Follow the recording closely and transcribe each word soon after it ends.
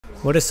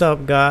What is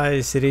up,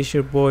 guys? It is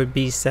your boy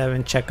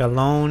B7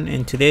 Chacalon.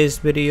 In today's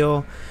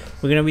video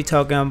we're gonna be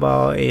talking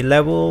about a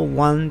level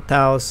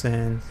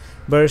 1000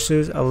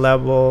 versus a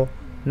level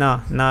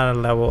not a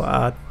level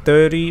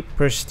 30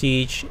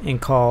 prestige in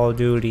Call of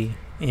Duty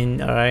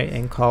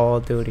in Call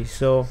of Duty.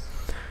 So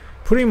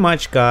pretty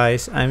much,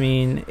 guys, I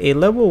mean, a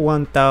level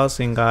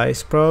 1000 guy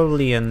is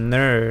probably a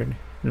nerd.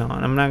 No,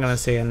 I'm not gonna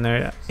say a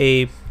nerd,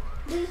 a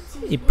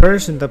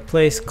person that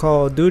plays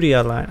Call of Duty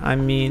a lot. I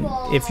mean,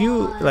 if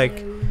you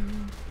like,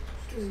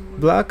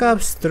 Black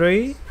Ops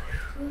 3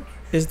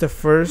 is the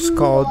first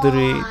Call of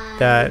Duty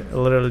that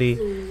literally,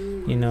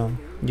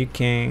 you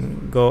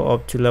can go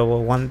up to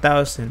level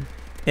 1000.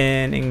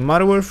 And in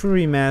Modern Warfare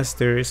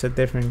Remaster it's a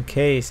different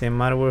case. In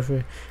Modern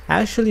Warfare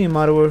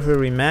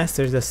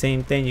Remaster is the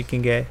same thing. You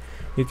can go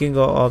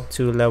up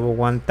to level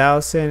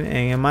 1000,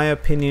 and in my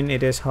opinion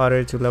it is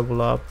harder to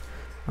level up.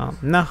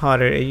 Not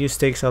harder, it just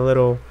takes a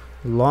little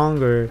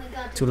longer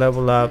to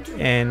level up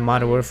in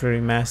Modern Warfare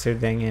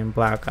Remastered than in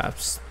Black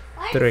Ops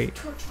 3.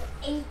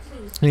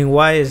 And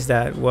why is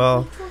that?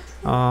 Well,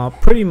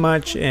 pretty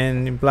much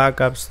in Black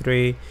Ops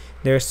 3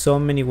 there's so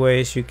many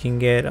ways you can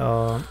get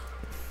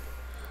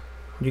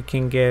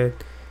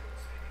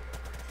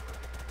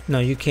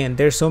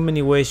there's so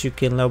many ways you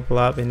can level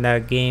up in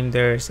that game.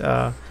 There's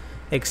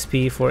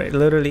XP for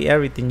literally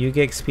everything. You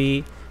get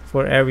XP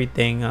for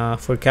everything,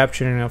 for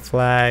capturing a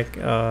flag,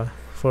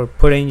 for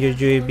putting your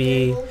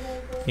UAV,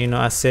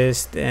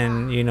 assist,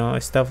 and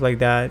stuff like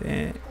that.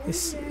 And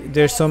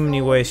there's so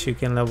many ways you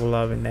can level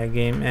up in that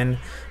game. And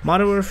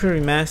Modern Warfare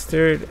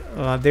Remastered,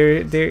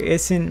 there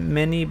isn't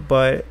many,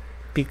 but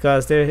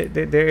because there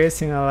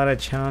isn't a lot of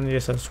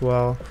challenges as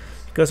well,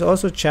 because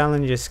also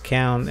challenges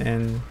count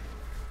in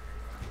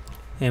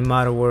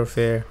Modern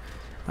Warfare,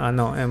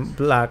 in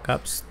Black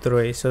Ops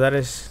 3. So that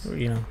is,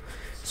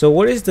 so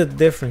what is the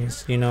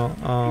difference?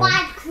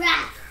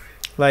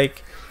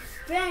 Like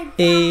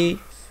a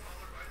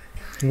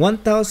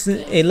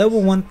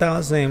level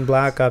 1000 in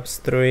Black Ops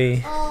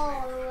 3,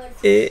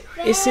 it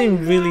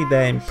isn't really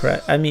that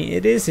impressive. I mean,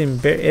 it is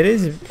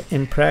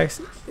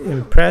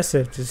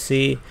impressive to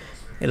see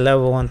a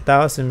level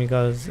 1000,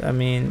 because I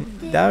mean,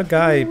 that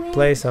guy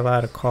plays a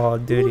lot of Call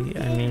of Duty.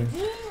 I mean,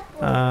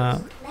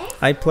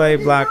 I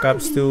played Black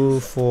Ops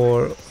 2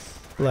 for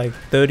like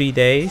 30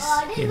 days,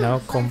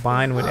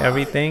 combined with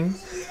everything,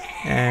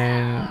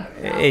 and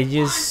I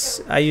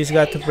just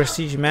got to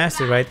Prestige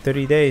Master, right?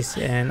 30 days,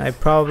 and I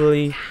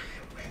probably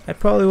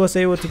was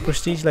able to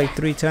Prestige like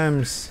 3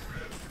 times,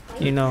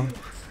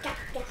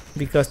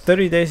 because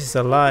 30 days is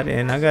a lot,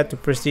 and I got to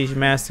Prestige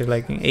Master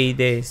like in 8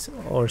 days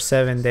or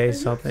 7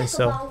 days, something.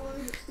 So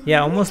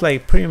yeah, almost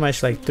like pretty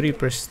much like 3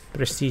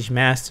 Prestige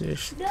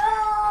Masters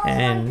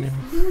and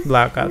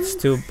Black Ops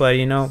 2. But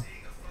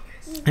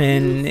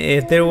and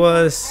if there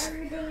was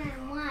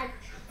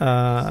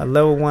a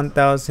level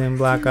 1000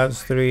 Black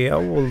Ops 3, I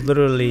will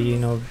literally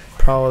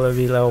probably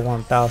be level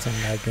 1000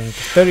 in that game.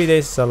 30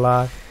 days is a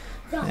lot.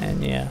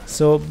 And yeah,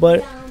 so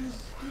but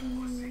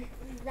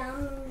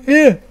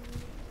yeah,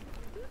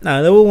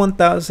 level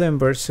 1000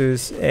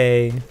 versus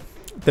a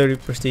 30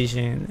 prestige,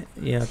 and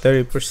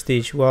 30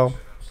 prestige. Well,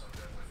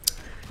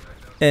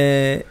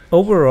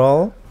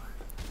 overall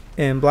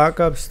in Black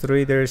Ops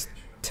 3 there's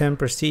 10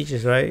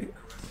 prestiges, right?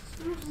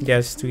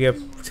 Yes, to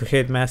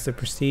hit Master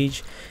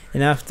Prestige,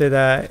 and after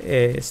that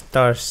it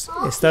starts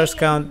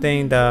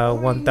counting the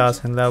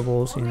 1000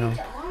 levels.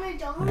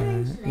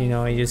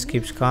 It just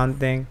keeps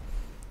counting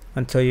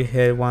until you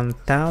hit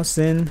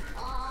 1000.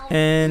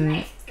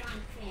 And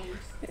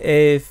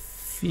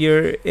if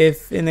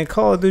in a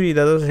Call of Duty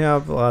that doesn't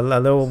have a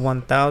level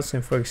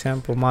 1000, for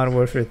example Modern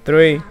Warfare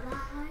 3,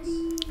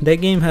 that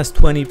game has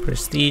 20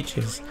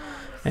 prestiges,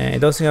 and it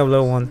doesn't have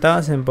level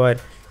 1000, but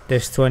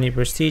there's 20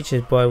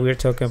 prestiges. But we're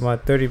talking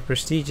about 30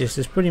 prestiges.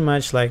 It's pretty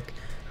much like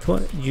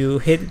you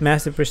hit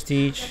Master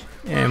Prestige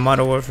and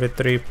Modern Warfare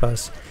 3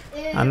 plus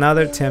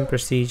another 10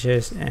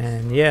 prestiges,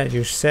 and yeah,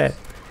 you're set.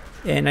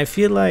 And I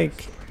feel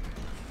like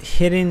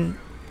hitting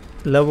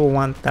level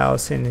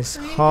 1000 is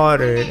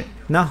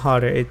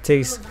it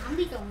takes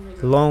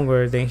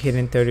longer than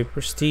hitting 30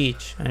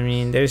 prestige. I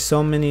mean, there's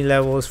so many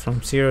levels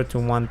from 0 to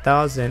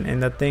 1000,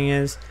 and the thing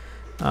is,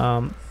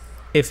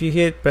 if you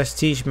hit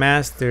Prestige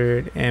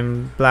Mastered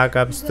in Black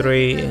Ops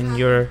 3 and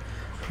you're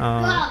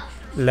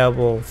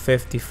level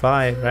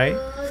 55, right?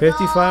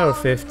 55 or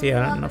 50,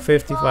 I don't know,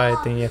 55, I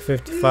think. Yeah,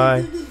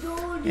 55.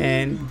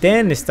 And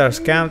then it starts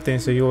counting,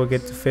 so you will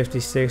get to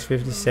 56,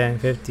 57,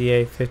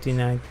 58,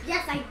 59,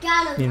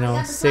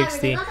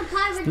 60.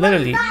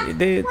 Literally,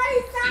 you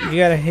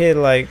gotta hit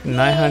like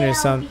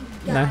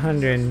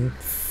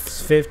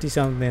 950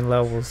 something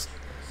levels.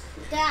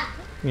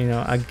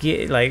 I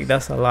get, like,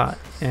 that's a lot.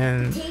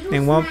 And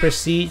in one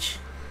prestige,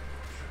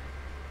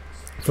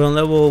 from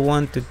level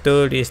 1 to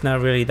 30, it's not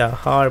really that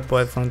hard,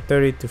 but from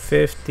 30 to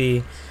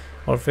 50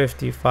 or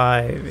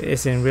 55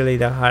 isn't really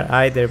that hard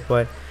either.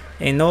 But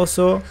and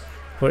also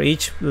for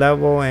each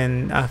level,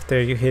 and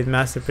after you hit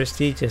Master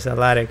Prestige, it's a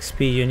lot of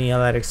XP. You need a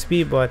lot of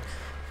XP, but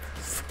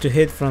to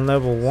hit from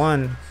level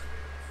 1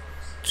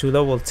 to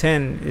level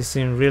 10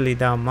 isn't really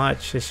that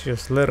much, it's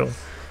just little.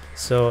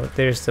 So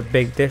there's a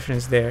big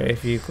difference there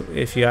if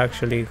you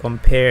actually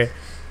compare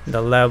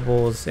the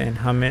levels and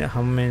how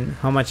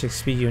much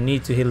XP you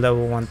need to hit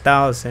level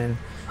 1000,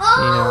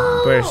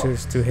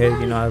 versus to hit,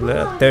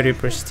 30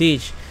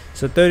 prestige.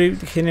 So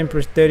hitting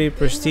 30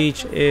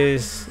 prestige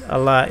is a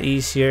lot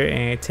easier,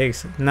 and it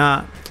takes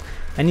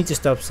I need to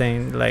stop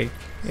saying like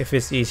if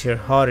it's easier,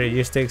 harder. It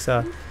just takes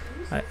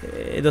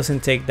it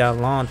doesn't take that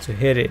long to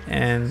hit it.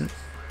 And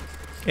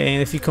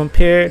if you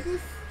compare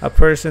a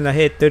person that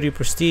hit 30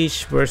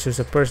 prestige versus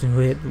a person who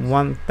hit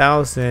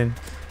 1000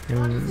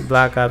 in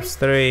Black Ops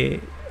 3,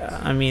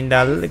 I mean,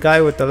 that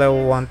guy with the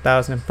level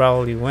 1000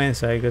 probably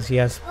wins, right? Because he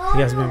has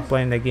been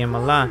playing the game a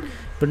lot.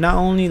 But not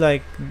only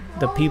like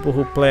the people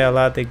who play a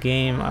lot the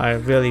game are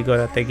really good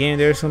at the game,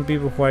 there are some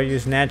people who are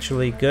just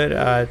naturally good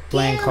at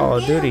playing Call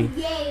of Duty.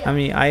 I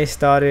mean, I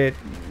started,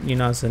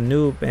 as a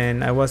noob,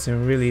 and I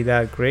wasn't really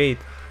that great.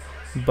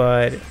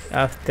 But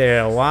after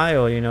a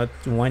while,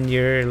 1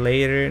 year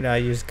later,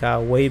 I just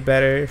got way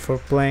better for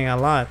playing a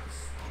lot.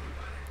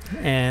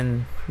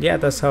 And yeah,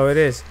 that's how it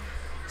is.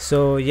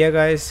 So yeah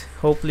guys,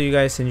 hopefully you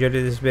guys enjoyed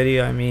this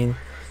video. I mean,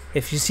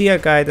 if you see a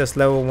guy that's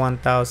level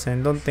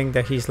 1000, don't think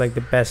that he's like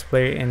the best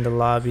player in the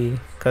lobby,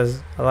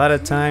 because a lot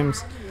of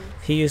times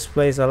he just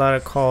plays a lot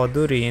of Call of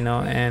Duty,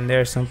 and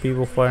there are some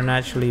people who are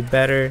naturally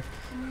better,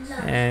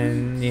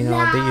 and they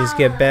just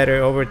get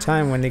better over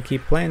time when they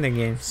keep playing the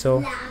game.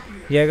 So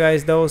yeah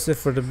guys, that was it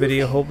for the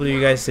video. Hopefully you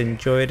guys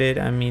enjoyed it.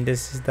 I mean,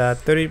 this is the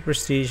 30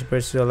 prestige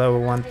versus a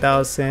level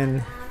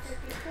 1000.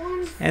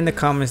 In the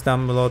comments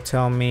down below,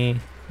 tell me,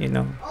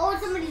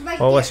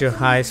 what was your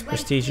highest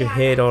prestige you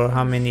hit, or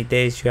how many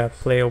days you have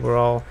played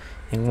overall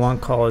in one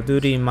Call of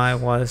Duty.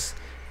 Mine was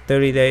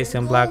 30 days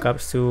in Black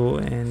Ops 2,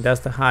 and that's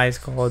the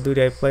highest Call of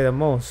Duty I played the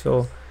most.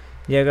 So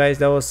yeah guys,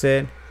 that was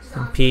it,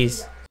 and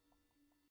peace.